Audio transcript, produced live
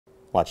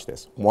Watch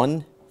this.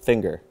 One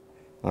finger.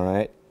 All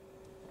right.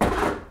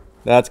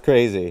 That's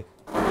crazy.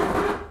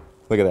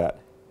 Look at that.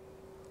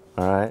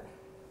 All right.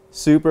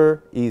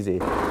 Super easy.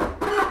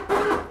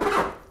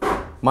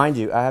 Mind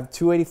you, I have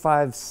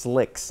 285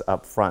 slicks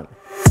up front.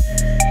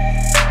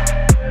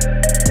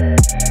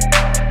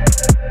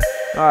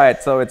 All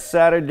right, so it's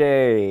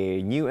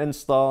Saturday. New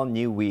install,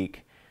 new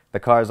week. The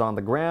car's on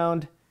the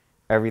ground.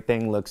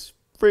 Everything looks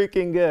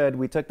freaking good.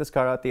 We took this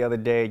car out the other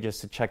day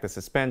just to check the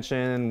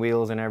suspension,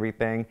 wheels, and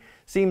everything.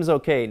 Seems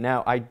okay.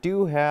 Now, I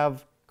do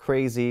have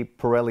crazy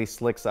Pirelli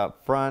slicks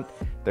up front.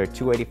 They're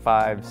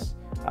 285s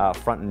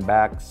front and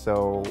back,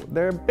 so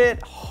they're a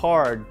bit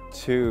hard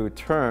to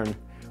turn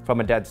from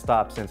a dead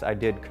stop since I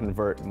did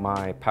convert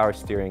my power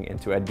steering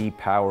into a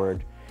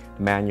depowered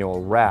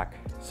manual rack.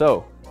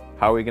 So,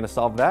 how are we gonna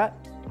solve that?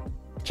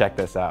 Check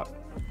this out.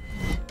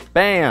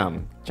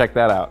 Bam! Check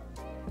that out.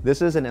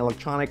 This is an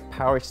electronic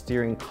power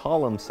steering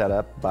column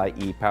setup by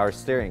ePower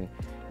Steering.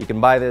 You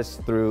can buy this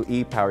through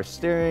ePower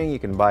Steering, you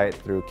can buy it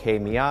through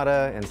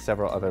Miata and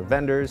several other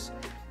vendors,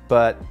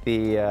 but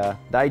the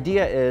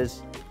idea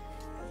is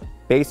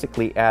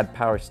basically add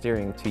power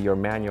steering to your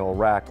manual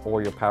rack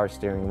or your power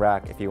steering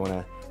rack if you want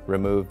to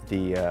remove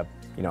the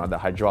the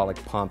hydraulic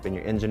pump in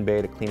your engine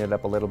bay to clean it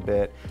up a little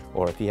bit,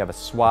 or if you have a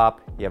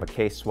swap, you have a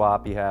K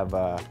swap, you have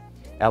a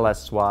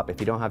LS swap. If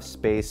you don't have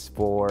space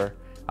for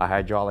a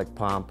hydraulic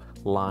pump,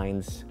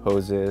 lines,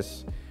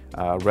 hoses,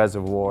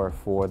 reservoir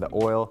for the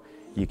oil,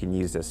 you can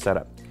use this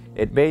setup.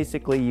 It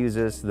basically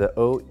uses the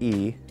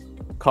OE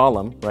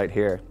column right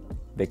here.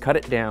 They cut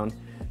it down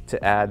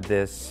to add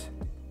this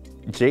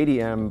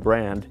JDM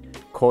brand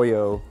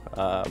Koyo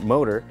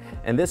motor,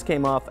 and this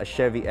came off a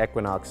Chevy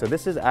Equinox. So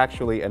this is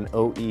actually an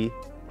OE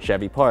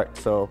Chevy part.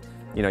 So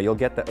you'll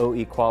get the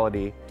OE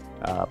quality.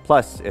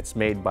 Plus, it's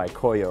made by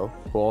Koyo,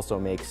 who also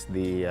makes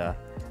the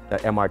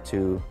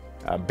MR2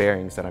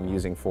 bearings that I'm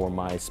using for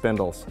my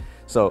spindles.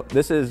 So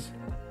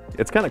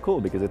it's kind of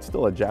cool because it's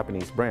still a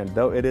Japanese brand.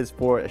 Though it is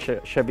for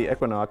a Chevy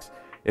Equinox,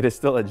 it is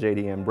still a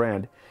JDM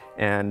brand.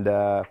 And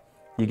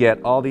you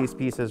get all these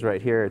pieces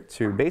right here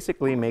to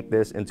basically make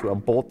this into a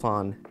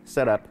bolt-on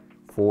setup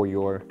for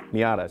your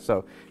Miata.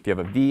 So if you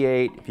have a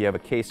V8, if you have a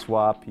K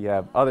swap, you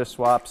have other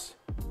swaps,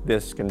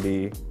 this can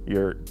be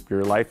your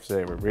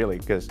lifesaver, really,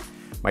 because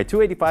my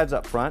 285s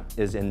up front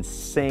is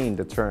insane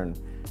to turn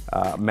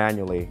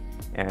manually.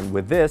 And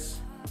with this,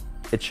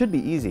 it should be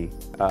easy,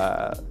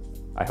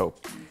 I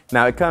hope.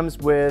 Now it comes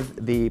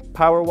with the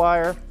power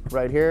wire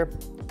right here.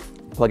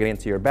 Plug it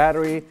into your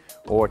battery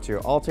or to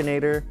your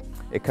alternator.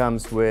 It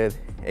comes with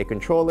a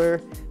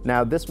controller.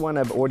 Now this one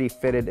I've already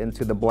fitted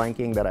into the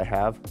blanking that I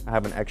have. I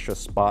have an extra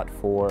spot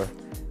for,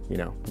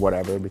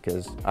 whatever,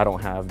 because I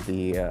don't have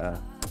the,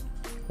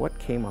 what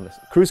came on this?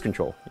 Cruise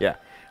control, yeah.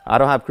 I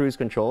don't have cruise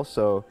control,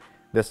 so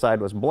this side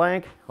was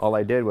blank. All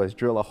I did was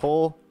drill a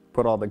hole,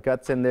 put all the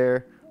guts in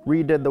there,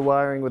 redid the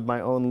wiring with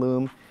my own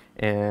loom,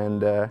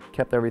 and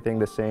kept everything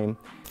the same.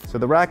 So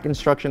the rack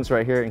instructions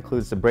right here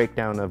includes the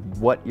breakdown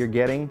of what you're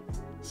getting.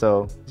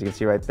 So as you can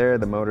see right there,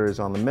 the motor is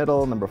on the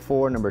middle, number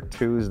 4, number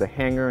 2 is the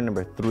hanger,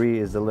 number 3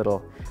 is the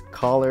little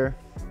collar,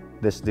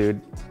 this dude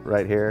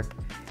right here.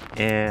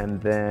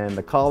 And then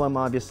the column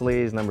obviously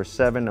is number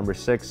 7, number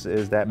 6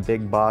 is that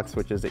big box,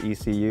 which is the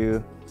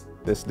ECU,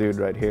 this dude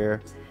right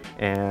here.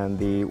 And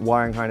the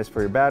wiring harness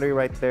for your battery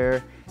right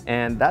there.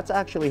 And that's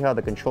actually how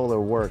the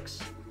controller works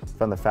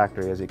from the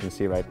factory, as you can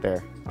see right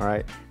there. All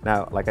right,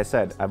 now like I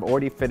said, I've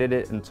already fitted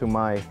it into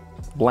my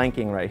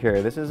blanking right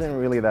here. This isn't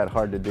really that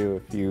hard to do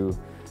if you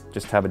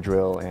just have a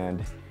drill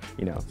and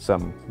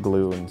some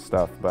glue and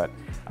stuff, but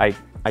I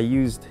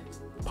used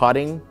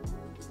potting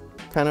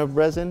kind of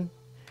resin,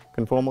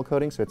 conformal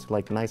coating, so it's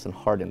like nice and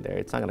hard in there.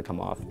 It's not going to come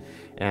off.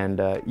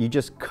 And you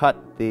just cut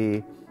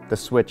the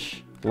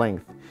switch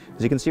length.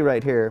 As you can see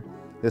right here,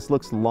 this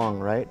looks long,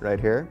 right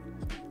here,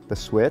 the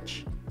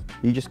switch.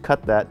 You just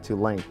cut that to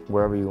length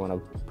wherever you want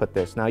to put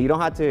this. Now you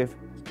don't have to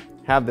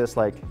have this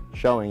like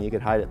showing, you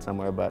could hide it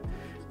somewhere, but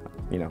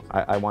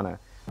I want to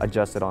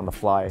adjust it on the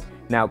fly.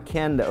 Now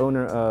Ken, the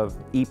owner of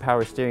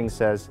ePower Steering,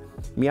 says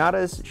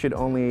Miatas should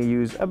only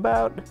use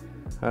about,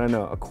 I don't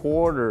know, a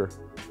quarter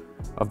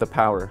of the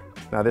power.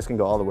 Now this can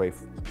go all the way,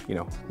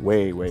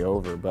 way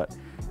over, but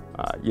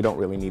you don't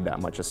really need that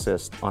much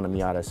assist on a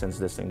Miata since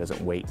this thing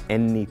doesn't weigh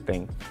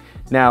anything.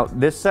 Now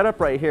this setup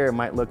right here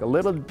might look a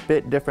little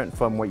bit different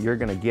from what you're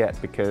gonna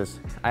get because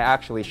I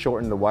actually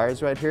shortened the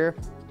wires right here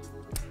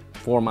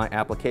for my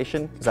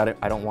application because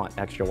I don't want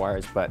extra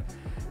wires, but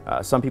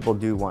some people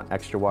do want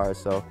extra wires.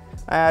 So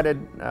I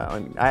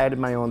added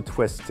my own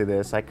twist to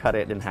this. I cut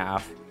it in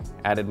half,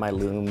 added my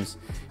looms,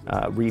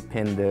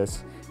 repinned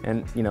this,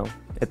 and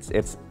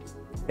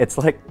it's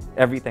like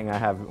everything I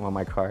have on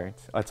my car.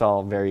 It's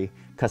all very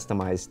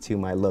customized to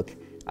my look.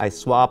 I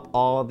swap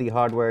all the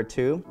hardware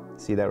too.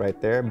 See that right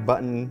there?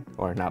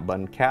 Not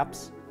button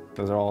caps.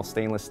 Those are all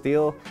stainless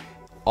steel.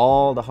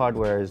 All the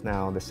hardware is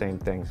now the same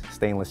thing,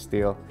 stainless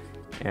steel,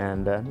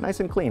 and nice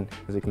and clean,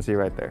 as you can see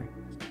right there.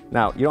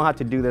 Now, you don't have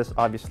to do this,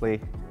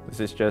 obviously. This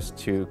is just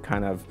to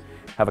kind of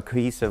have a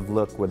cohesive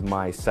look with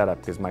my setup,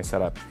 because my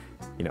setup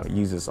you know,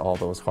 uses all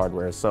those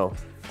hardware. So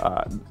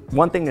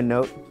one thing to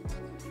note,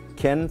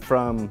 Ken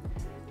from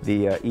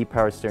the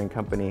e-Power Steering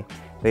Company,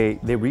 they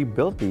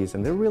rebuilt these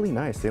and they're really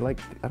nice. They like,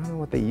 I don't know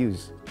what they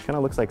use. Kind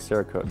of looks like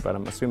Cerakote, but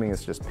I'm assuming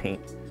it's just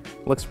paint.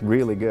 Looks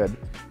really good.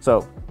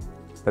 So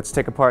let's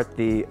take apart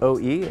the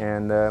OE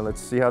and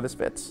let's see how this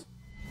fits.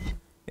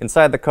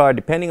 Inside the car,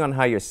 depending on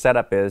how your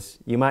setup is,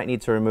 you might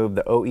need to remove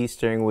the OE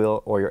steering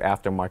wheel or your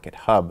aftermarket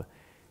hub.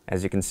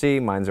 As you can see,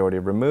 mine's already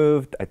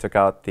removed. I took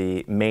out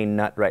the main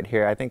nut right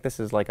here. I think this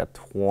is like a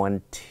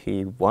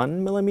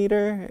 21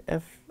 millimeter,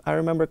 if I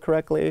remember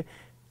correctly,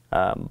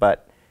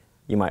 but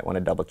you might want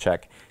to double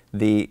check.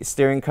 The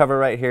steering cover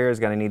right here is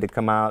going to need to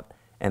come out,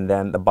 and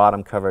then the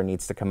bottom cover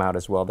needs to come out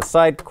as well. The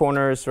side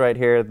corners right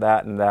here,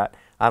 that and that,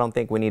 I don't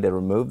think we need to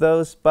remove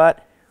those,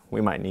 but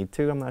we might need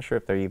to. I'm not sure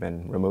if they're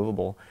even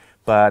removable.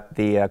 But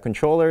the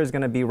controller is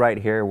going to be right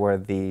here where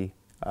the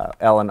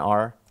L and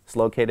R is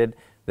located.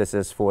 This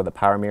is for the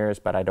power mirrors,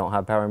 but I don't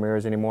have power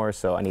mirrors anymore,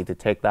 so I need to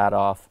take that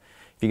off.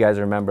 If you guys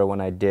remember when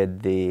I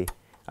did the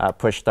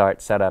push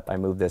start setup, I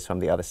moved this from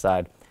the other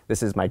side.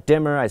 This is my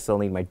dimmer. I still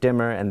need my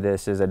dimmer, and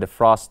this is a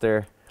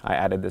defroster. I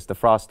added this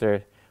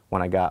defroster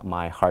when I got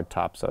my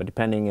hardtop. So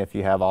depending if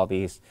you have all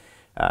these,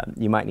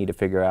 you might need to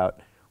figure out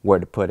where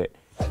to put it.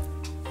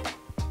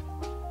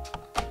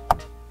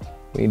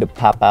 We need to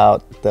pop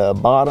out the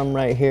bottom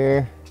right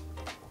here.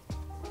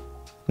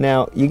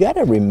 Now, you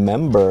gotta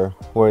remember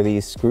where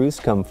these screws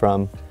come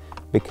from,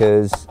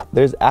 because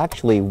there's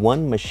actually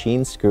one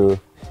machine screw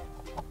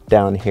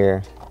down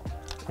here,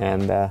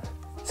 and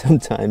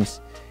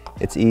sometimes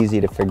it's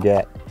easy to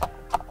forget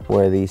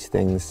where these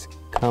things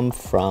come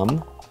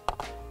from.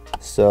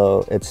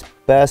 So it's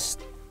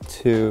best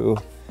to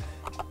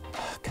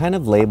kind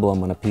of label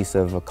them on a piece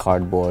of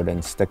cardboard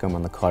and stick them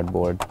on the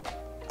cardboard.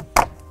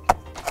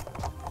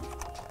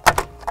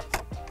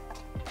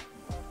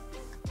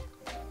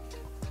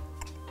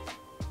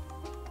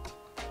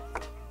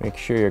 Make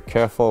sure you're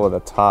careful with the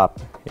top.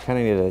 You kind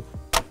of need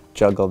to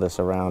juggle this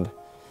around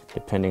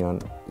depending on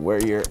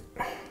where your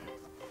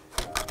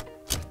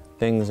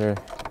things are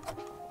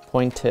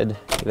pointed,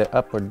 either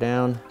up or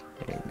down.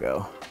 There you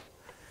go.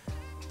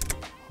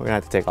 We're gonna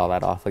have to take all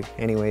that off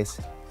anyways.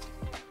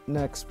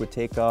 Next, we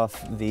take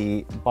off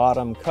the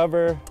bottom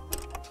cover.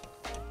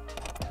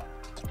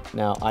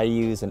 Now, I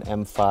use an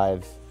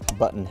M5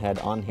 button head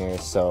on here,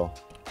 so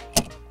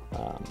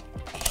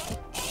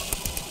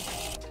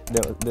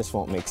this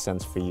won't make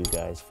sense for you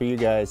guys. For you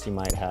guys, you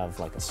might have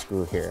like a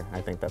screw here. I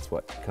think that's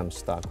what comes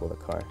stock with a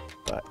car.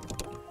 But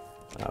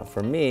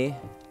for me,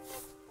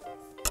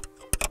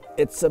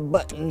 it's a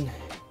button.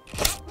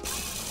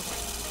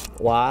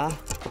 Why?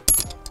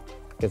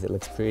 Because it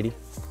looks pretty.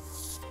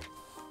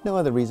 No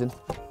other reason.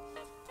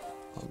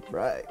 All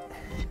right.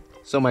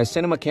 So my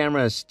cinema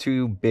camera is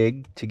too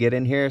big to get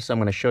in here, so I'm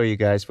going to show you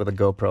guys with a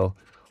GoPro.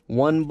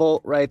 One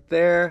bolt right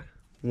there,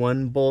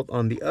 one bolt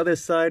on the other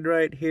side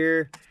right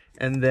here,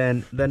 and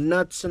then the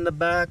nuts in the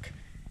back,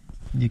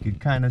 you could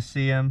kind of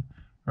see them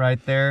right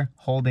there,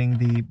 holding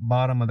the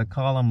bottom of the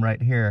column right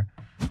here.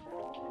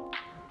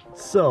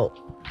 So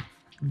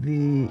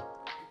the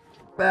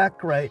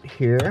back right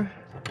here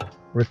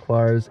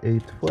requires a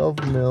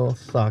 12 mil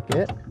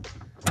socket.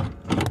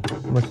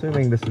 I'm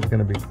assuming this is going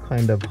to be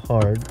kind of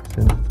hard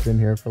since it's been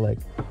here for like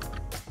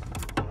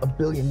a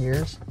billion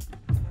years.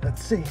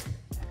 Let's see.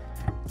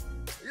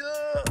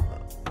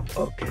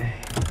 Okay.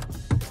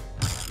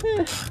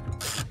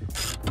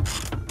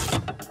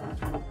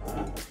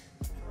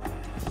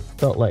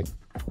 Felt like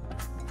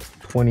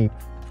 20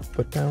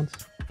 foot-pounds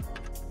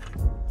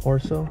or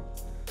so.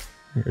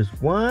 Here's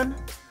one.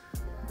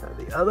 Now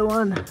the other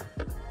one.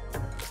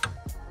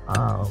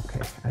 Oh,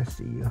 okay, I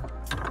see you.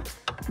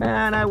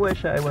 Man, I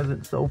wish I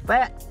wasn't so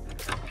fat.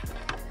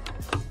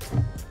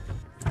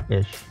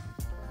 Ish.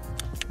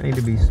 I need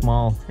to be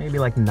small, maybe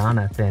like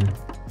Nana thin.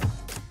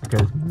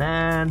 Because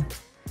man,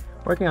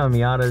 working on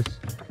Miatas,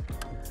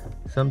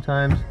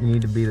 sometimes you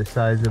need to be the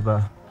size of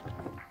a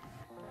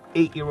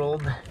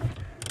 8-year-old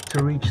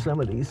to reach some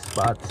of these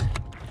spots.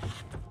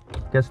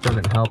 Guess it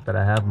doesn't help that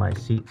I have my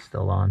seat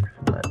still on,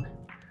 but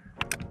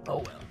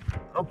oh well.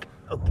 Okay,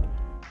 okay.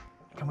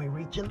 Can we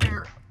reach in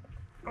there?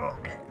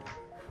 Okay.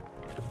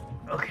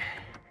 Okay.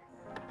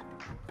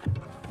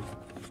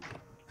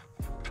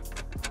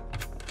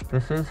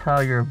 This is how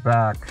your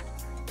back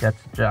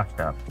gets jacked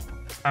up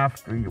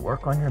after you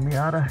work on your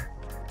Miata.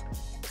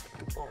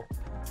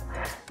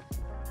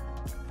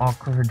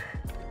 Awkward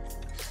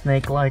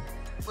snake-like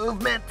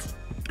movements.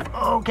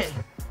 Okay.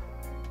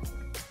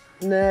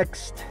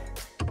 Next,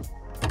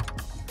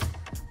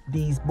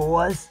 these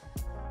boys.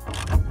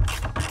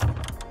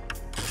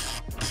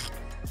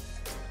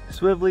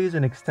 Swivellies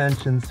and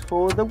extensions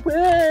for the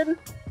win.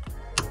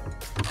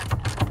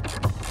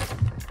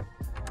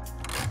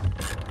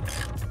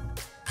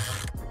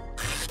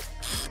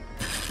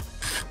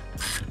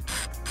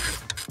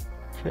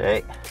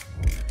 Okay.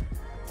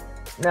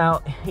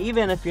 Now,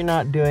 even if you're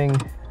not doing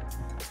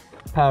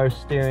power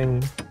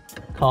steering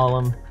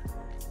column,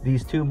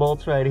 these two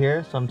bolts right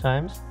here,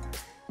 sometimes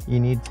you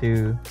need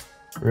to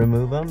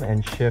remove them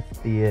and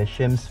shift the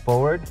shims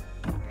forward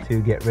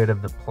to get rid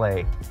of the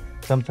play.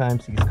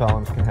 Sometimes these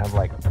columns can have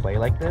like play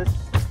like this,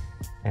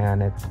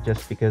 and it's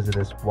just because of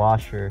this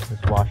washer.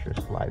 This washer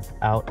slides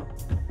out,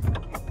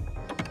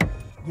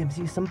 gives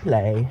you some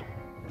play.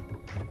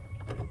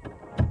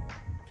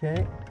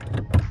 Okay,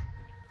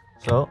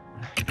 so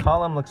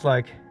column looks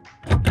like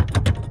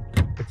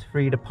it's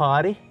free to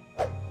potty.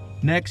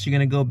 Next, you're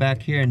gonna go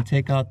back here and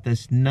take out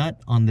this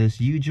nut on this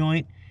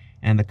U-joint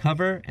and the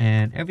cover,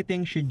 and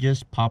everything should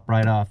just pop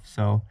right off.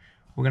 So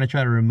we're gonna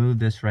try to remove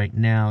this right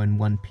now in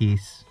one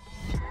piece.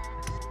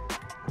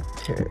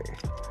 Okay,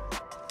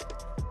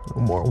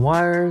 no more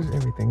wires,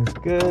 everything's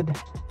good.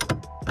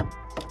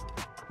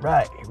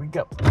 Right, here we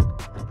go.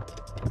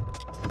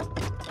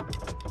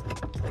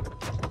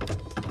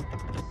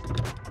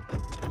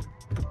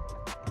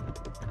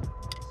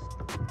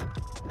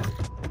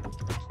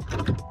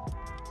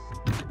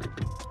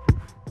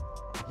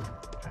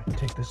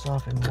 Take this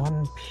off in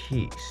one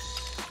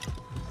piece.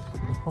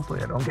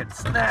 Hopefully I don't get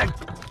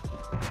snagged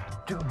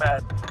too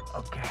bad.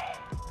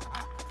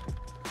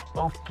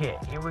 Okay,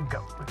 here we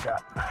go. We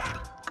got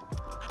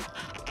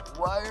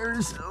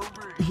wires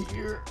over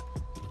here.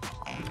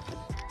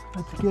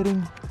 That's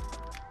getting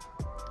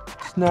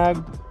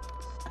snagged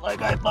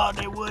like I thought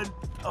they would.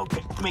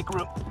 Okay, make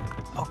room.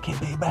 Okay,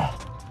 baby.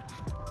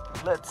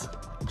 Let's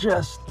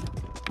just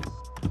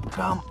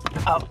come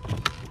out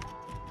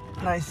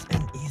nice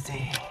and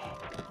easy.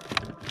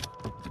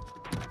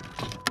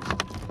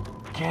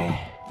 Okay.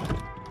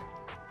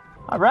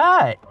 All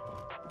right.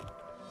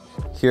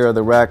 Here are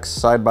the racks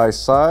side by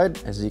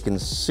side. As you can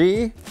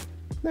see,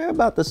 they're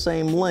about the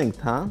same length,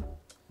 huh?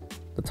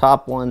 The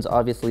top one's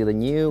obviously the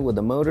new with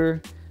the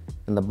motor,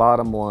 and the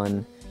bottom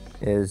one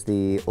is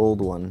the old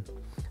one.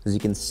 As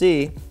you can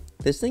see,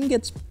 this thing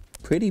gets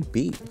pretty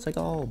beat. It's like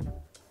all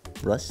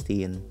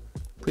rusty and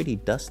pretty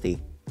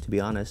dusty, to be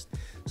honest.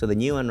 So the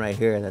new one right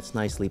here, that's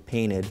nicely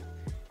painted.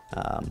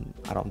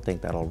 I don't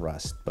think that'll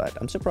rust, but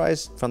I'm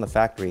surprised from the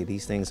factory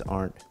these things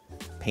aren't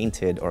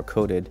painted or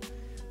coated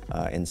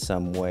in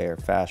some way or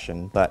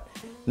fashion. But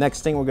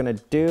next thing we're gonna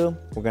do,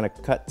 we're gonna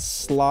cut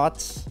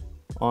slots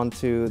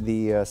onto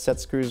the set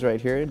screws right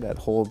here that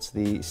holds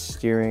the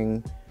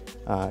steering.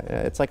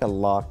 It's like a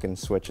lock and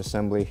switch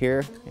assembly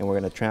here, and we're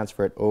gonna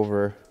transfer it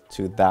over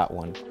to that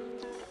one.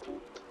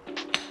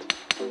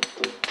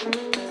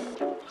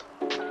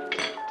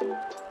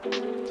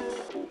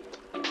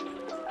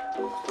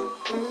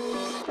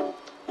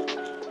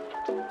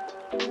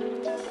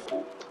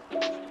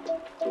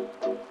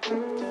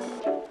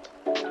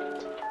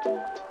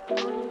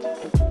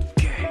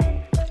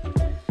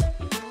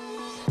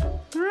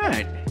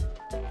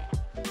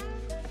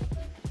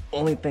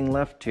 Only thing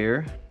left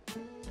here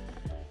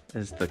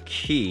is the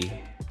key.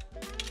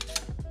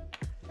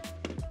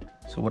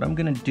 So what I'm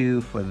gonna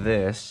do for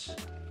this,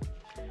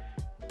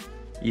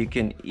 you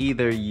can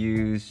either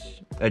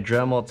use a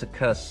Dremel to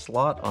cut a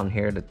slot on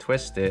here to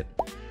twist it,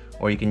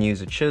 or you can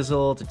use a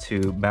chisel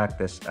to back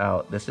this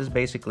out. This is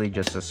basically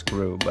just a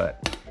screw,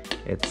 but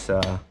it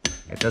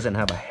doesn't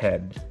have a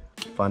head.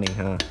 Funny,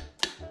 huh?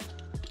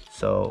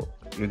 So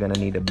you're gonna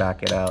need to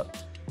back it out.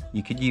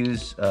 You could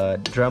use a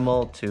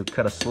Dremel to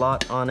cut a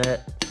slot on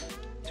it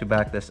to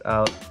back this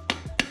out,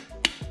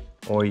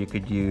 or you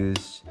could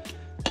use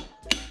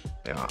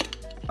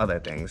other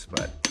things,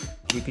 but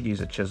you could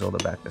use a chisel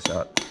to back this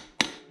out.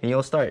 And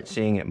you'll start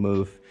seeing it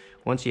move.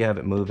 Once you have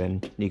it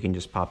moving, you can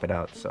just pop it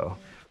out. So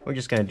we're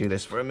just gonna do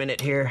this for a minute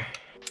here.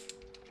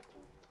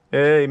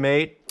 Hey,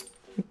 mate.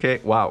 Okay,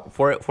 wow,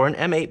 for an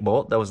M8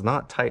 bolt, that was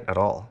not tight at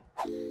all.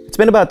 It's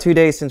been about 2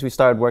 days since we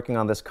started working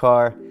on this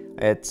car.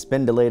 It's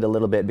been delayed a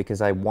little bit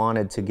because I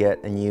wanted to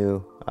get a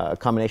new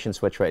combination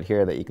switch right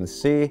here that you can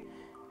see.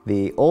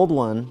 The old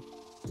one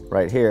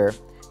right here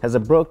has a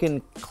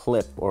broken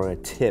clip or a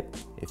tip,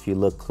 if you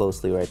look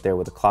closely right there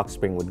where the clock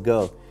spring would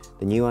go.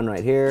 The new one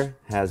right here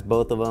has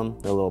both of them,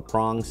 they're little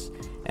prongs.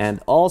 And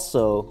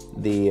also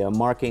the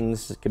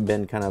markings have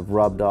been kind of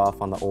rubbed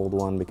off on the old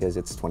one because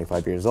it's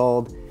 25 years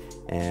old.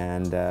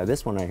 And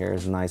this one right here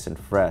is nice and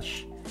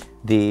fresh.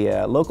 The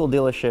local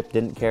dealership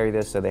didn't carry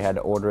this, so they had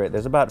to order it.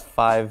 There's about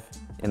 5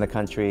 in the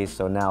country,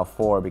 so now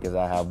 4 because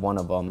I have one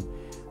of them.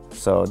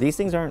 So these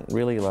things aren't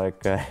really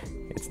like,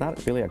 it's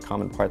not really a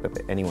common part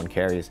that anyone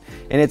carries.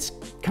 And it's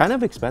kind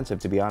of expensive,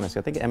 to be honest.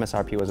 I think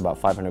MSRP was about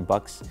 500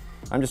 bucks.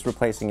 I'm just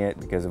replacing it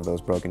because of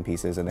those broken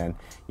pieces, and then,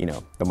 you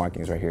know, the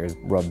markings right here is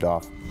rubbed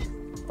off.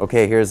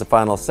 Okay, here's the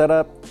final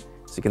setup.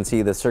 So you can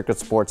see the Circuit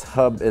Sports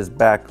hub is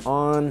back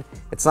on.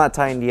 It's not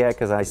tightened yet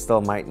because I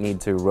still might need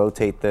to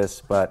rotate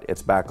this, but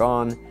it's back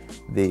on.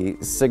 The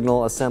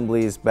signal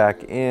assembly is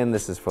back in.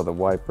 This is for the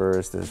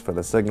wipers, this is for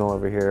the signal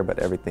over here, but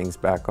everything's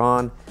back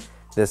on.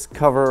 This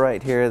cover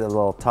right here, the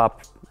little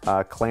top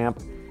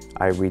clamp,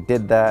 I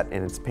redid that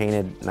and it's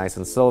painted nice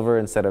and silver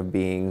instead of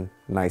being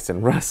nice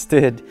and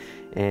rusted.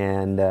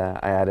 And I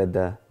added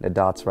the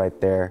dots right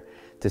there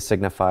to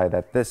signify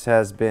that this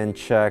has been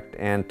checked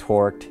and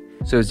torqued.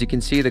 So as you can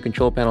see, the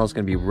control panel is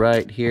going to be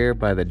right here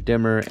by the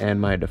dimmer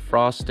and my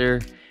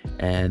defroster.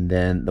 And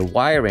then the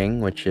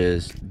wiring, which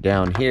is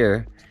down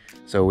here.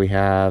 So we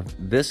have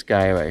this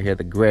guy right here,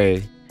 the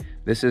gray.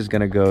 This is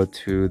gonna go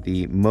to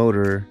the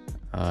motor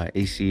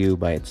ECU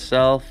by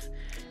itself.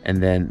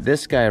 And then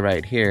this guy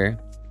right here,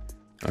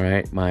 all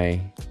right,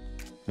 my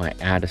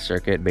ATA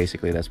circuit,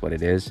 basically that's what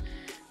it is.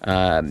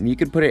 You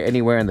can put it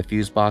anywhere in the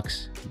fuse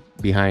box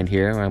behind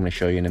here. I'm gonna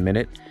show you in a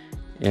minute.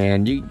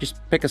 And you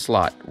just pick a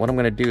slot. What I'm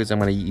gonna do is I'm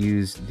gonna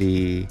use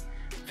the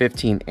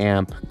 15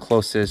 amp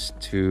closest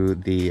to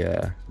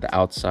the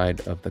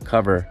outside of the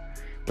cover,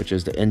 which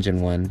is the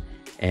engine one.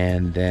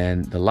 And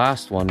then the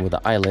last one with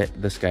the eyelet,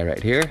 this guy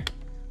right here,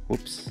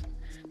 whoops,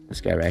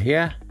 this guy right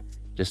here,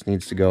 just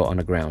needs to go on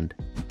the ground.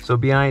 So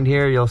behind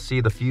here, you'll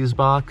see the fuse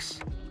box,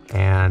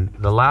 and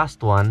the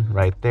last one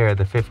right there,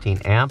 the 15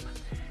 amp,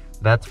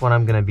 that's what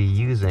I'm gonna be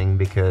using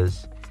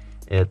because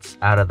it's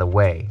out of the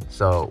way.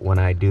 So when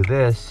I do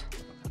this,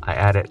 I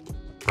add it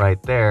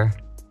right there.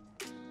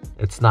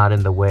 It's not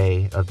in the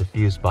way of the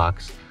fuse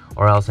box,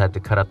 or else I had to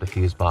cut up the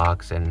fuse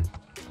box and,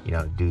 you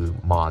know, do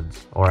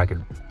mods, or I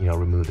could, you know,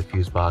 remove the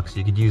fuse box.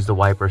 You could use the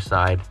wiper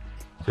side.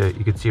 So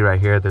you can see right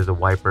here, there's a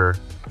wiper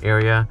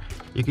area.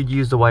 You could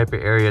use the wiper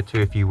area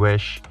too if you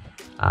wish.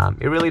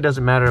 It really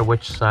doesn't matter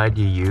which side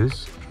you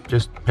use.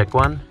 Just pick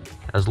one,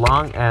 as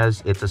long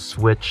as it's a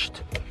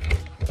switched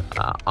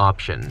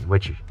option,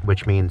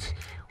 which means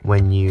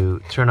when you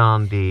turn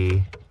on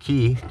the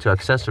key to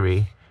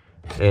accessory,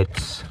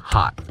 it's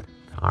hot.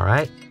 All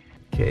right.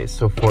 Okay,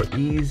 so for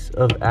ease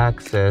of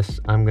access,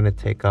 I'm gonna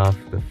take off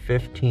the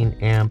 15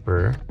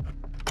 ampere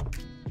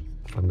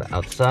from the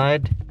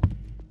outside.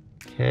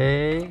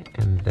 Okay,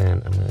 and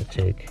then I'm gonna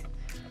take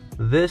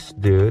this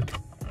dude.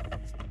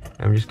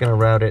 I'm just gonna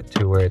route it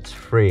to where it's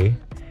free.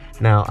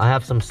 Now, I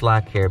have some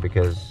slack here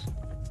because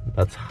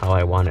that's how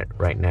I want it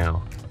right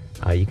now.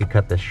 You could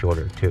cut this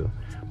shorter too.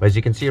 But as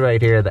you can see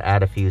right here, the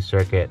ATA fuse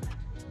circuit,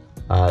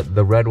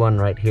 the red one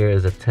right here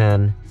is a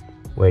 10,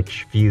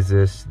 which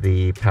fuses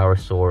the power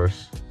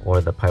source or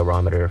the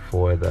pyrometer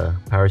for the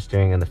power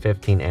steering, and the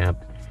 15 amp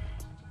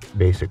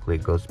basically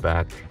goes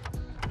back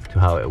to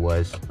how it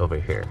was over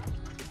here.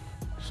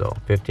 So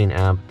 15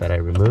 amp that I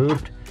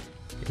removed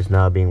is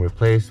now being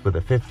replaced with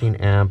a 15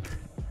 amp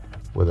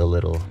with a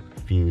little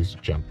fuse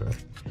jumper.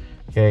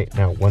 Okay,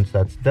 now once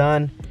that's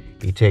done,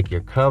 you take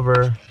your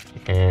cover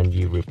and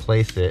you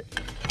replace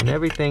it, and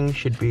everything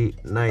should be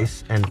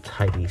nice and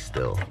tidy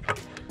still.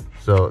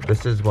 So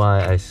this is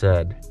why I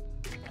said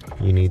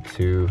you need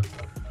to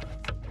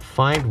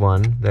find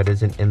one that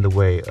isn't in the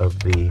way of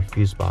the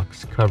fuse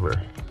box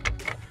cover,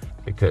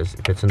 because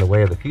if it's in the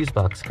way of the fuse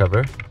box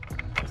cover,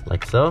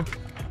 like so,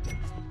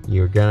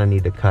 you're gonna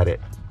need to cut it.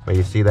 But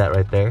you see that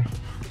right there?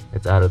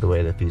 It's out of the way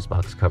of the fuse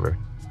box cover.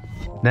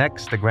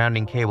 Next, the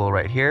grounding cable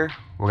right here.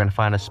 We're gonna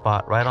find a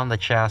spot right on the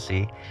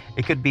chassis.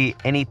 It could be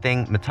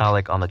anything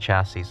metallic on the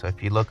chassis. So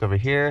if you look over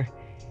here,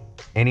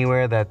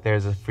 anywhere that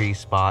there's a free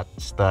spot,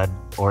 stud,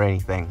 or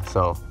anything.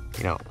 So,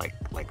 you know,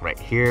 like right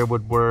here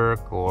would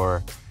work,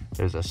 or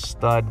there's a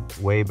stud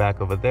way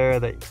back over there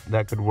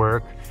that could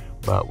work.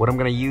 But what I'm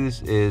gonna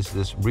use is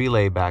this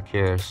relay back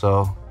here.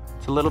 So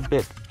it's a little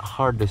bit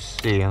hard to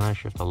see. I'm not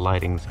sure if the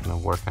lighting's gonna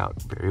work out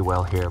very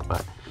well here,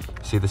 but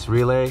see this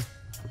relay?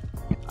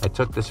 I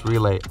took this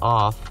relay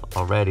off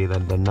already, the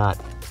nut,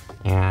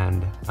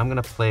 and I'm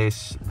gonna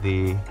place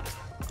the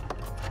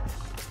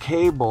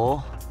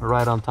cable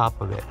right on top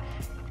of it.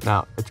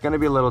 Now, it's gonna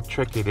be a little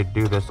tricky to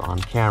do this on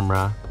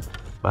camera,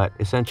 but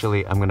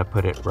essentially I'm gonna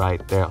put it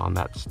right there on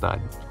that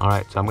stud. All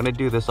right, so I'm gonna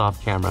do this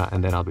off camera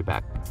and then I'll be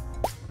back.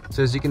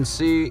 So as you can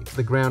see,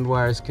 the ground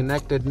wire is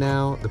connected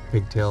now, the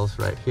pigtail's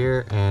right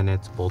here, and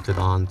it's bolted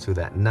on to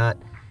that nut.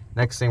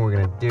 Next thing we're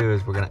gonna do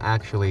is we're gonna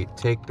actually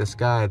take this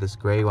guy, this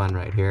gray one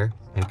right here,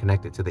 and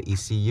connect it to the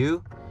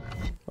ECU.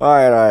 All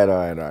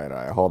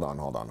right. Hold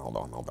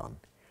on.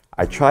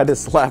 I tried to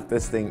slap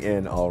this thing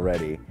in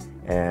already,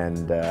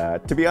 and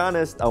to be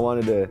honest, I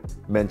wanted to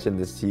mention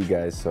this to you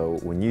guys, so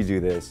when you do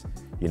this,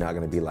 you're not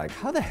gonna be like,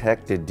 how the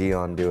heck did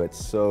Dion do it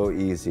so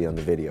easy on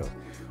the video?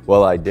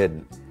 Well, I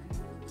didn't.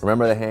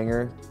 Remember the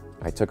hanger?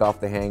 I took off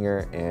the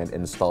hanger and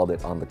installed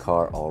it on the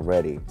car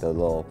already. The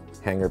little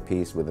hanger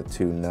piece with the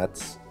two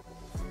nuts.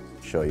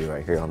 Show you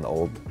right here on the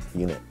old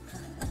unit.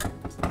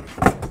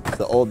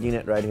 The old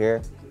unit right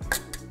here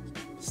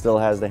still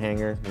has the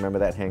hanger. Remember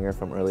that hanger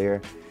from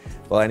earlier?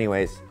 Well,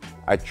 anyways,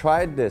 I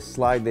tried to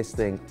slide this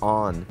thing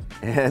on,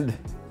 and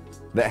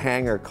the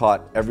hanger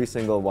caught every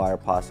single wire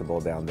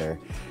possible down there.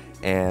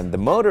 And the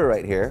motor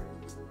right here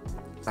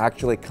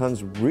actually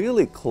comes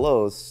really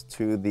close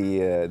to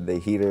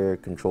the heater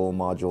control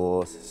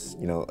module,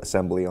 you know,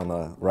 assembly on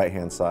the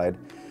right-hand side,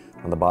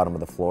 on the bottom of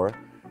the floor.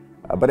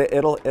 But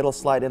it'll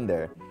slide in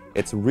there.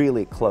 It's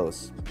really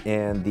close,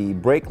 and the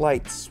brake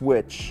light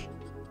switch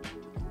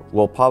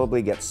will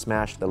probably get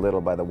smashed a little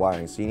by the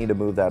wiring, so you need to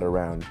move that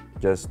around,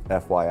 just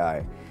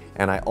FYI.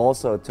 And I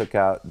also took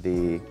out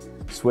the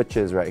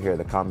switches right here,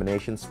 the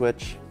combination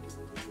switch,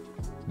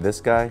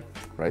 this guy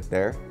right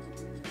there,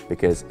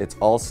 because it's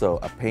also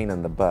a pain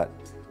in the butt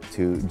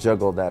to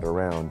juggle that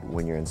around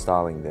when you're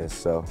installing this.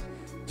 So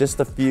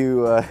just a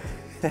few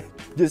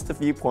just a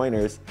few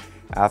pointers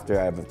after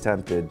I've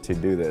attempted to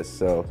do this.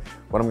 So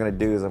what I'm gonna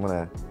do is I'm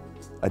gonna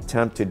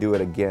attempt to do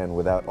it again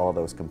without all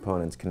those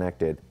components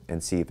connected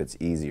and see if it's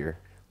easier.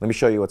 Let me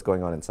show you what's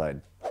going on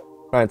inside.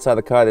 All right, inside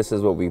the car, this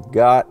is what we've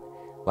got.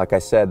 Like I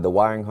said, the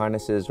wiring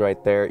harnesses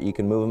right there, you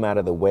can move them out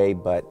of the way,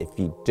 but if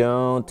you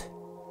don't,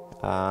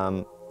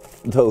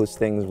 those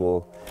things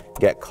will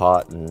get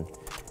caught and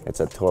it's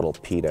a total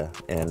pita.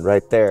 And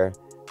right there,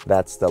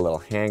 that's the little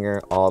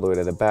hanger all the way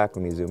to the back.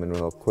 Let me zoom in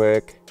real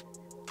quick.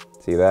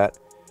 See that?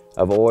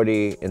 I've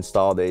already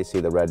installed it. You see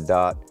the red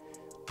dot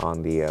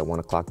on the 1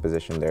 o'clock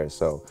position there.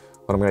 So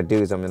what I'm gonna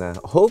do is I'm gonna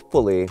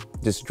hopefully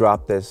just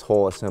drop this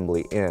whole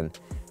assembly in.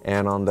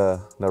 And on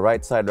the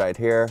right side right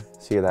here,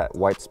 see that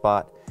white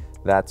spot?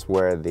 That's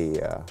where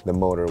the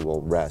motor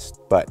will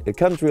rest. But it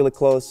comes really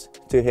close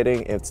to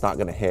hitting. It's not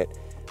gonna hit.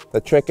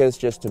 The trick is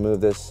just to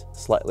move this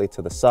slightly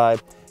to the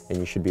side and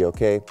you should be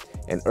okay.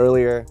 And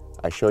earlier,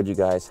 I showed you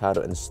guys how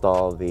to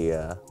install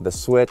the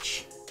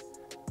switch,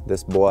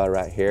 this boy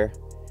right here.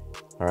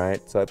 All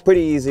right, so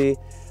pretty easy.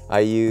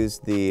 I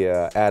used the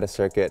ATA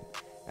circuit,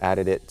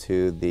 added it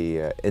to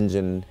the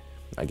engine,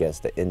 I guess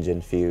the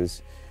engine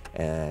fuse,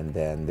 and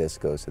then this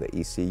goes to the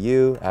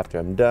ECU. After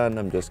I'm done,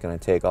 I'm just gonna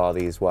take all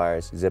these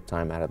wires, zip tie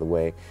them out of the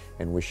way,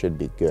 and we should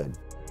be good.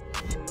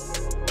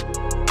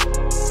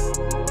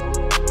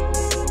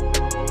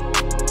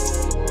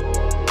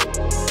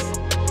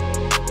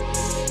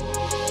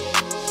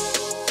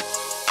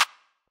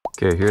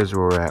 Okay, here's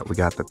where we're at. We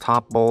got the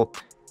top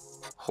bolt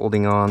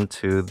holding on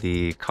to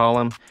the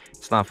column.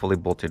 It's not fully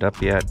bolted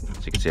up yet.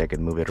 As you can see, I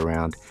can move it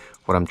around.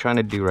 What I'm trying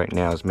to do right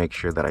now is make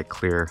sure that I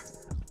clear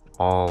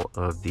all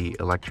of the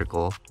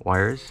electrical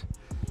wires,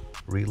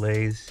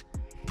 relays,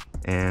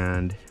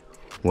 and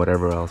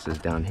whatever else is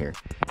down here.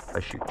 If I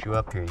shoot you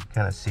up here, you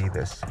kind of see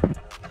this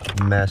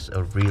mess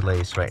of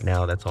relays right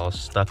now that's all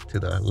stuck to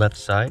the left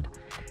side.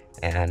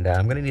 And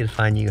I'm gonna need to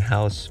find a new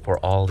house for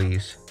all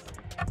these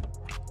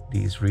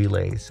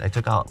relays. I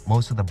took out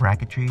most of the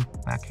bracketry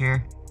back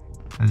here,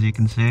 as you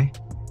can see,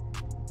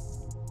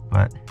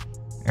 but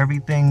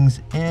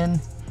everything's in.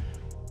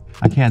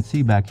 I can't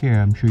see back here,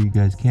 I'm sure you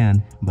guys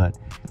can, but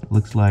it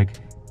looks like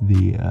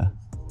the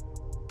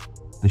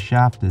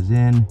shaft is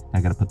in. I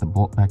gotta put the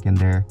bolt back in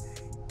there,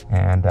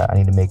 and I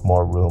need to make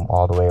more room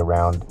all the way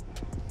around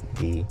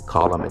the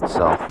column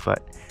itself.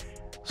 But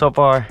so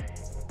far,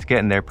 it's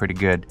getting there pretty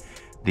good.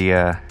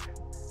 The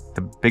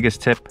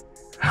biggest tip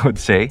I would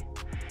say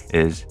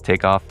is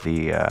take off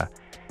the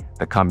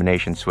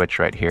combination switch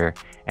right here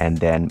and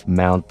then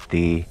mount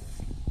the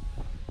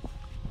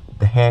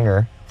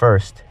hanger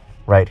first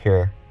right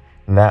here.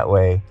 And that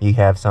way you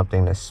have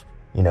something to,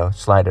 you know,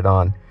 slide it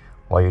on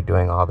while you're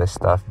doing all this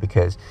stuff.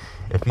 Because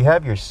if you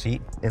have your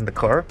seat in the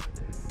car,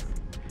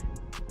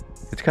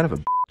 it's kind of a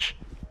bitch,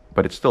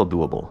 but it's still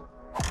doable.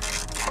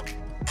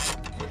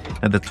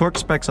 And the torque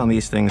specs on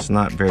these things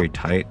not very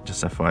tight,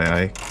 just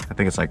FYI. I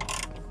think it's like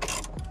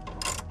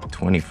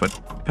 20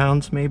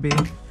 foot-pounds maybe.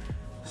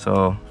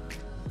 So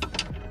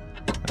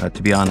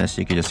to be honest,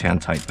 you could just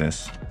hand tight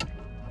this,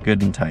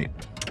 good and tight.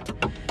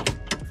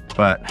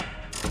 But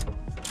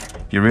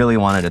if you really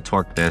wanted to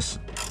torque this,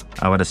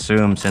 I would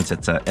assume since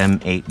it's a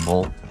M8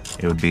 bolt,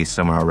 it would be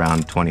somewhere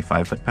around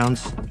 25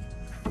 foot-pounds.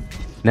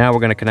 Now we're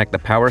gonna connect the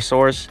power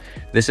source.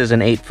 This is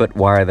an 8-foot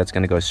wire that's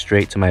gonna go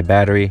straight to my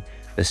battery.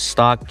 The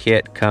stock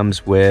kit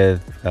comes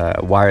with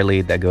a wire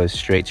lead that goes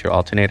straight to your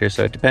alternator,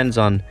 so it depends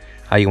on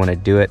how you want to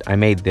do it. I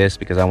made this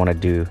because I want to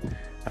do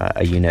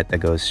a unit that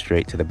goes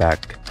straight to the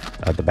back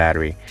of the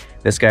battery.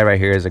 This guy right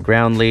here is a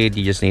ground lead.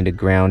 You just need to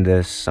ground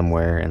this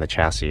somewhere in the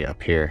chassis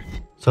up here.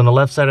 So on the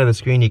left side of the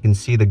screen, you can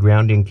see the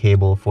grounding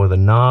cable for the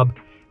knob,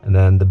 and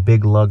then the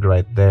big lug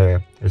right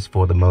there is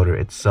for the motor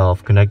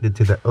itself, connected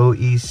to the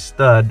OE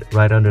stud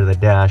right under the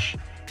dash,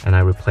 and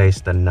I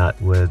replaced the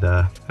nut with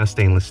a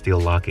stainless steel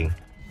locking.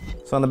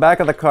 So on the back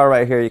of the car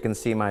right here, you can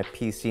see my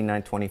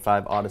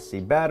PC925 Odyssey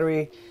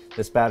battery.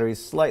 This battery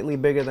is slightly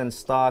bigger than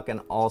stock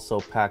and also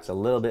packs a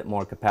little bit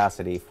more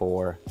capacity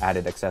for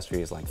added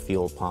accessories like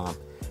fuel pump,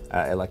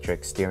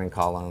 electric steering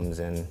columns,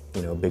 and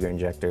bigger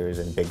injectors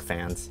and big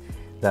fans.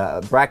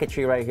 The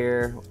bracketry right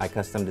here, I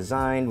custom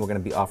designed. We're gonna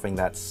be offering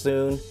that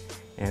soon,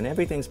 and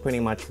everything's pretty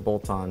much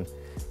bolt-on.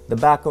 The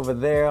back over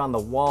there on the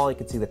wall, you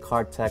can see the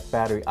CarTech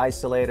battery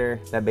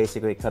isolator. That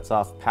basically cuts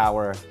off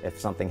power if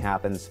something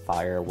happens,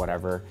 fire,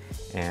 whatever.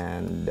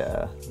 And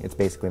it's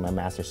basically my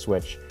master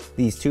switch.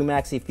 These two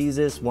maxi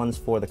fuses, one's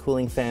for the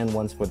cooling fan,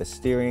 one's for the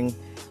steering.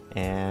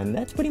 And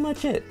that's pretty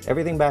much it.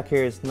 Everything back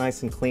here is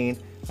nice and clean.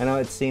 I know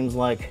it seems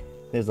like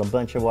there's a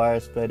bunch of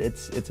wires, but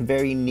it's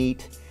very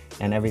neat,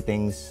 and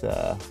everything's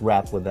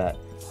wrapped with that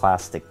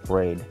plastic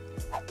braid.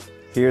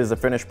 Here's the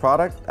finished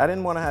product. I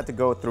didn't want to have to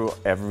go through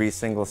every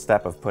single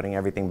step of putting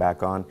everything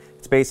back on.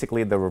 It's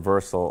basically the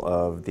reversal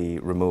of the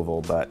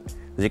removal, but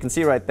as you can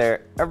see right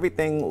there,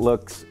 everything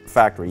looks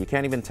factory. You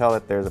can't even tell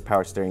that there's a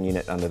power steering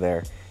unit under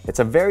there. It's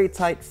a very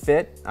tight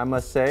fit, I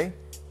must say,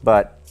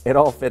 but it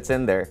all fits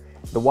in there.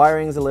 The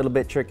wiring's a little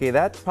bit tricky.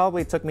 That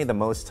probably took me the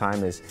most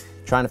time, is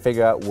trying to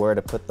figure out where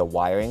to put the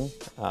wiring,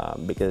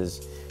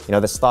 because You know,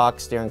 the stock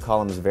steering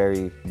column is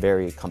very,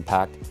 very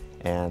compact,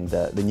 and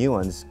the new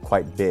one's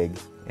quite big,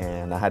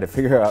 and I had to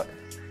figure out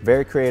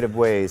very creative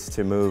ways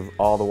to move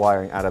all the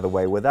wiring out of the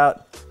way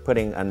without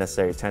putting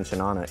unnecessary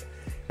tension on it.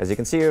 As you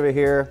can see over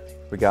here,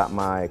 we got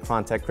my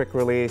Frontec quick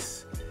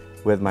release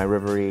with my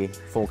Rivery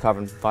full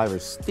carbon fiber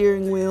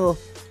steering wheel.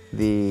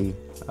 The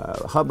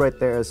hub right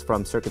there is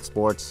from Circuit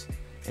Sports,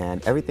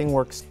 and everything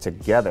works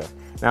together.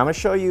 Now I'm gonna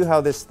show you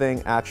how this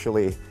thing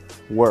actually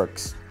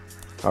works.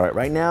 All right,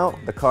 right now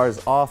the car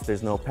is off,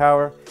 there's no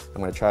power.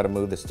 I'm gonna try to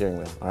move the steering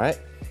wheel, all right?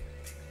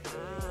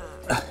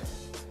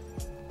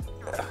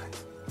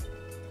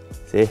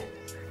 See,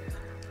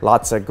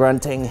 lots of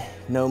grunting,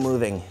 no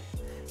moving.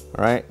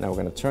 All right, now we're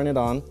gonna turn it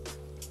on.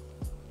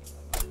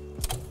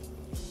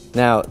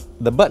 Now,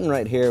 the button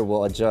right here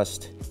will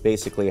adjust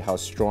basically how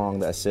strong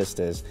the assist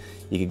is.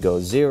 You could go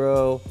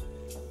 0,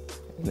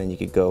 and then you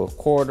could go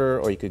quarter,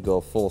 or you could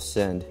go full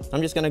send.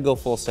 I'm just gonna go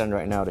full send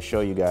right now to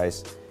show you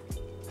guys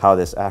how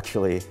this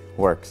actually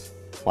works.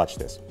 Watch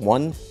this,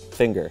 1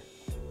 finger,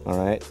 all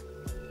right?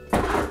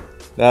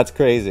 That's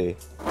crazy.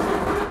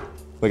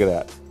 Look at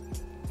that,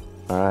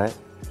 all right?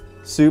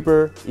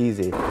 Super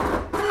easy.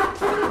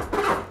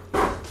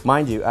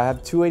 Mind you, I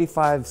have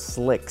 285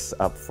 slicks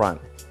up front.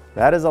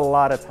 That is a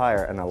lot of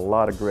tire and a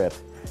lot of grip,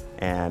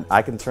 and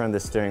I can turn the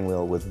steering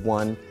wheel with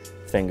 1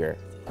 finger.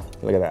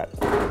 Look at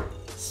that.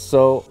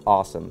 So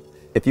awesome.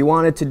 If you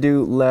wanted to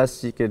do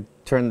less, you could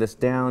turn this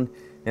down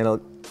and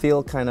it'll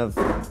feel kind of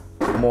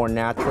more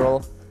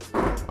natural,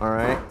 all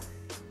right?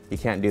 You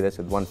can't do this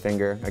with 1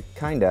 finger,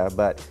 kinda,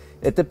 but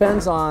it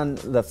depends on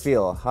the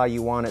feel, how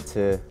you want it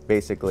to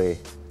basically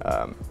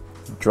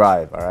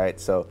drive, all right?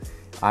 So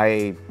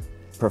I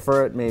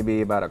prefer it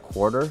maybe about a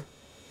quarter,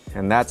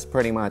 and that's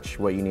pretty much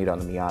what you need on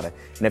the Miata.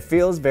 And it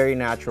feels very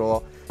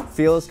natural,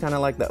 feels kind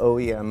of like the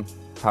OEM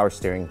power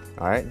steering,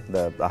 all right,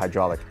 the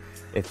hydraulic.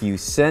 If you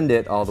send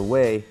it all the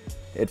way,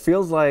 it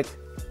feels like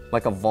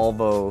a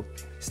Volvo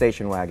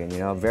station wagon, you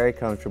know, very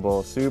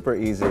comfortable, super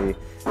easy.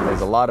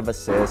 There's a lot of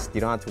assist,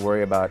 you don't have to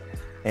worry about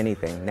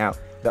anything. Now,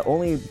 the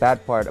only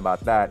bad part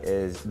about that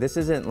is this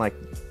isn't like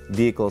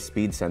vehicle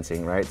speed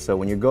sensing, right? So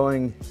when you're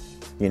going,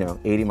 you know,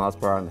 80 miles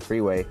per hour on the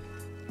freeway,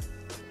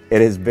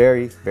 it is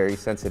very, very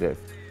sensitive.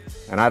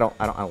 And I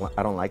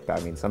don't like that.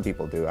 I mean, some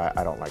people do.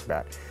 I don't like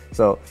that.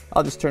 So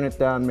I'll just turn it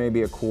down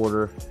maybe a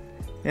quarter,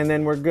 and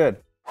then we're good.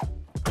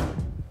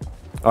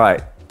 All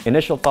right,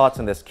 initial thoughts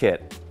on this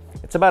kit.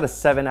 It's about a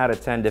 7 out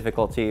of 10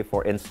 difficulty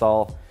for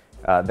install.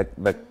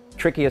 The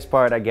trickiest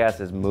part, I guess,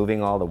 is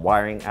moving all the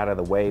wiring out of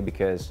the way,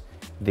 because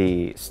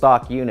the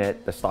stock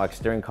unit, the stock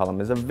steering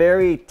column, is a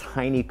very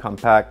tiny,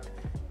 compact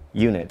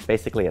unit,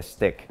 basically a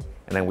stick.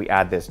 And then we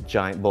add this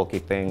giant bulky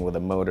thing with a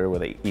motor,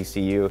 with an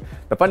ECU.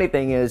 The funny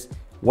thing is,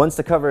 once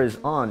the cover is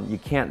on, you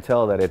can't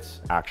tell that it's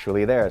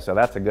actually there, so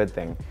that's a good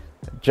thing.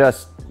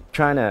 Just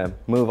trying to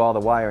move all the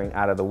wiring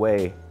out of the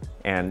way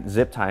and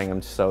zip tying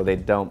them so they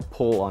don't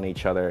pull on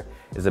each other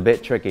is a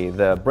bit tricky.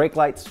 The brake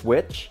light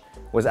switch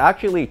was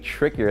actually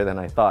trickier than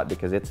I thought,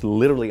 because it's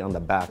literally on the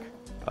back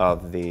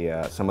of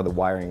the some of the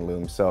wiring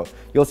looms. So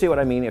you'll see what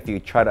I mean if you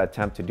try to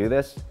attempt to do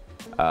this,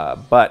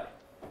 but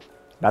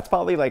that's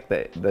probably like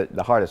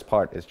the hardest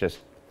part, is just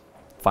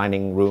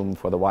finding room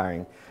for the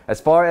wiring. As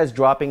far as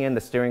dropping in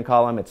the steering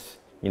column, it's,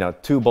 you know,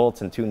 2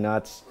 bolts and 2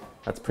 nuts.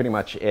 That's pretty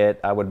much it.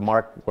 I would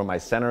mark where my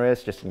center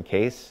is just in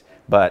case,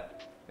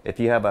 but if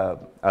you have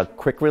a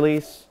quick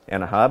release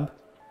and a hub,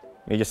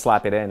 you just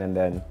slap it in and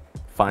then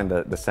find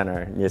the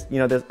center. You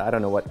know, there's, I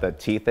don't know what the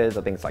teeth is.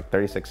 I think it's like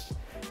 36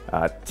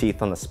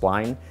 teeth on the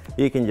spline.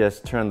 You can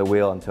just turn the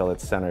wheel until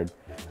it's centered.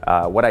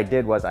 What I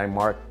did was I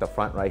marked the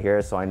front right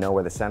here so I know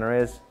where the center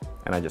is,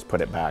 and I just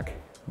put it back.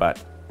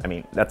 But I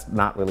mean, that's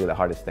not really the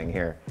hardest thing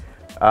here.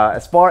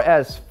 As far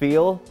as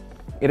feel,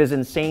 it is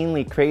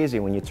insanely crazy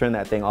when you turn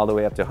that thing all the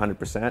way up to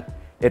 100%.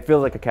 It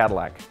feels like a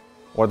Cadillac,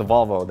 or the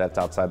Volvo that's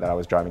outside that I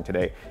was driving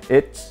today.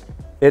 It's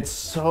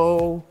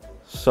so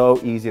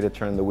easy to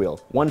turn the wheel.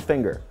 1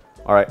 finger,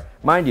 all right?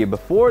 Mind you,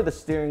 before the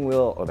steering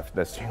wheel, or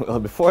the steering wheel,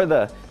 before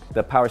the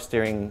power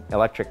steering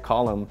electric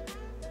column,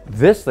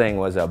 this thing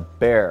was a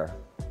bear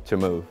to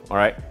move, all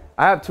right?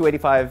 I have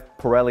 285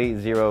 Pirelli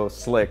Zero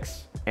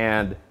slicks,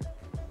 and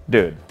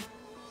dude,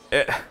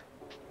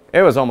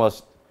 it was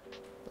almost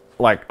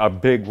like a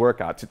big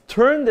workout. To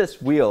turn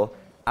this wheel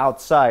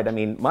outside, I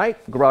mean, my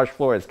garage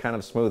floor is kind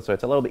of smooth, so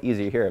it's a little bit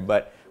easier here,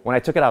 but when I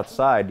took it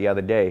outside the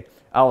other day,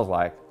 I was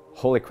like,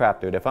 holy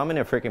crap, dude, if I'm in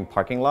a freaking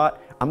parking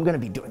lot, I'm gonna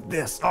be doing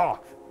this,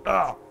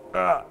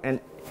 and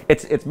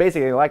it's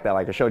basically like that,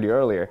 like I showed you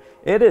earlier.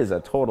 It is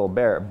a total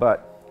bear,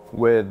 but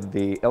with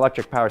the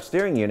electric power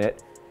steering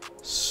unit,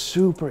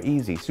 super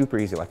easy,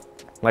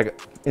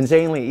 like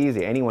insanely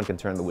easy. Anyone can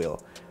turn the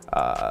wheel.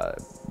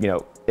 You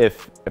know,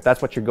 if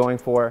that's what you're going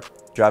for,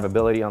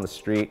 drivability on the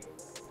street,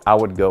 I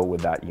would go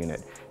with that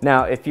unit.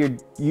 Now, if you're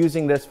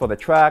using this for the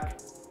track,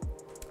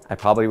 I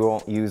probably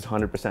won't use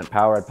 100%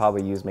 power. I'd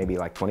probably use maybe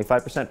like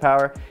 25%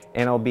 power,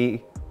 and it'll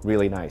be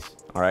really nice,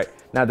 all right?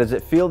 Now, does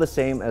it feel the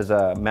same as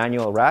a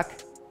manual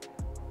rack?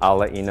 I'll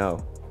let you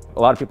know. a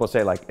lot of people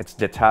say like it's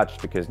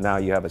detached because now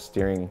you have a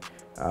steering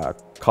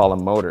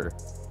column motor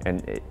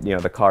and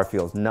the car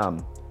feels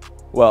numb.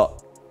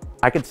 Well,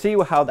 I could see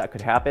how that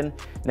could happen.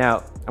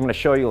 Now, I'm gonna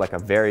show you like a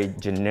very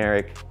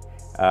generic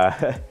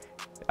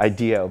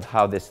idea of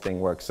how this thing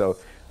works. So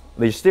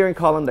the steering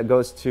column that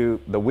goes to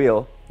the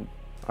wheel,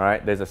 all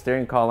right, there's a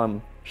steering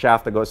column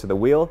shaft that goes to the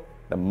wheel,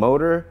 the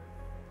motor,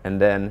 and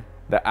then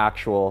the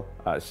actual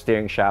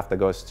steering shaft that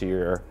goes to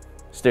your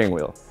steering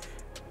wheel.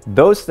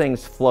 Those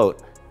things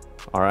float,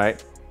 all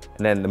right?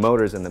 And then the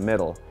motor's in the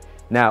middle.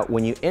 Now,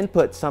 when you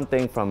input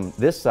something from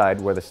this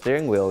side where the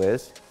steering wheel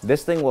is,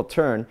 this thing will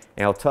turn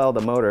and it'll tell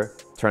the motor,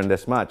 turn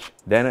this much.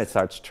 Then it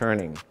starts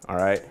turning, all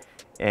right?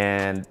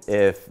 And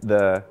if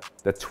the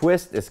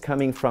twist is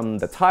coming from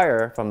the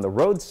tire, from the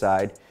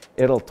roadside,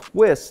 it'll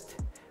twist,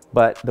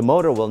 but the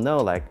motor will know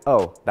like,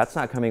 oh, that's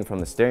not coming from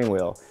the steering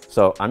wheel.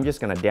 So I'm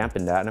just gonna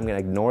dampen that and I'm gonna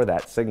ignore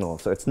that signal.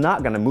 So it's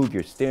not gonna move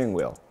your steering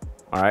wheel,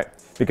 all right?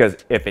 Because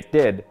if it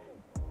did,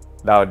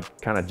 that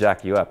would kind of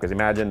jack you up. Because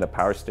imagine the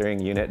power steering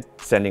unit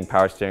sending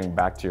power steering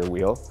back to your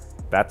wheel.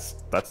 That's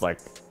like,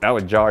 that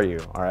would jar you,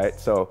 all right?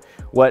 So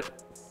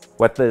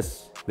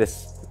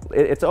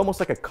it's almost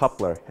like a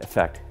coupler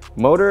effect.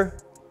 Motor,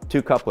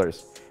 two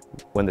couplers.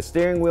 When the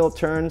steering wheel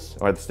turns,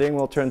 or the steering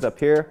wheel turns up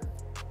here,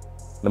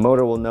 the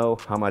motor will know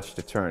how much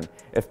to turn.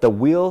 If the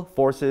wheel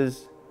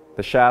forces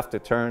the shaft to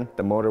turn,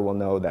 the motor will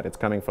know that it's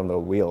coming from the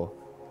wheel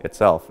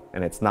itself,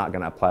 and it's not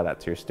gonna apply that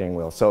to your steering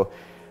wheel. So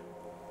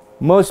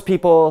most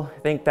people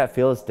think that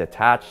feels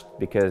detached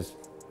because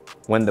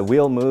when the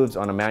wheel moves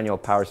on a manual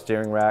power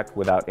steering rack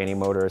without any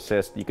motor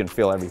assist, you can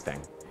feel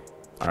everything,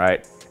 all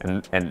right?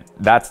 And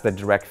that's the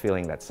direct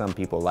feeling that some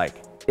people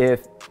like.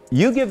 If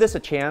you give this a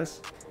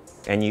chance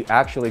and you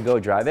actually go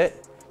drive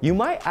it, you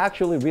might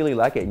actually really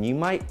like it, and you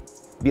might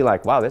be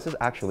like, wow, this is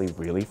actually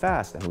really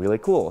fast and really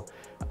cool.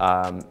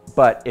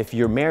 But if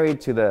you're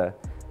married to the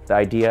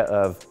idea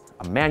of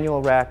a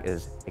manual rack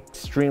is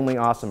extremely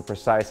awesome,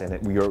 precise,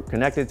 and you're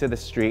connected to the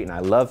street, and I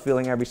love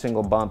feeling every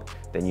single bump,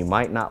 then you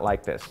might not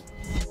like this.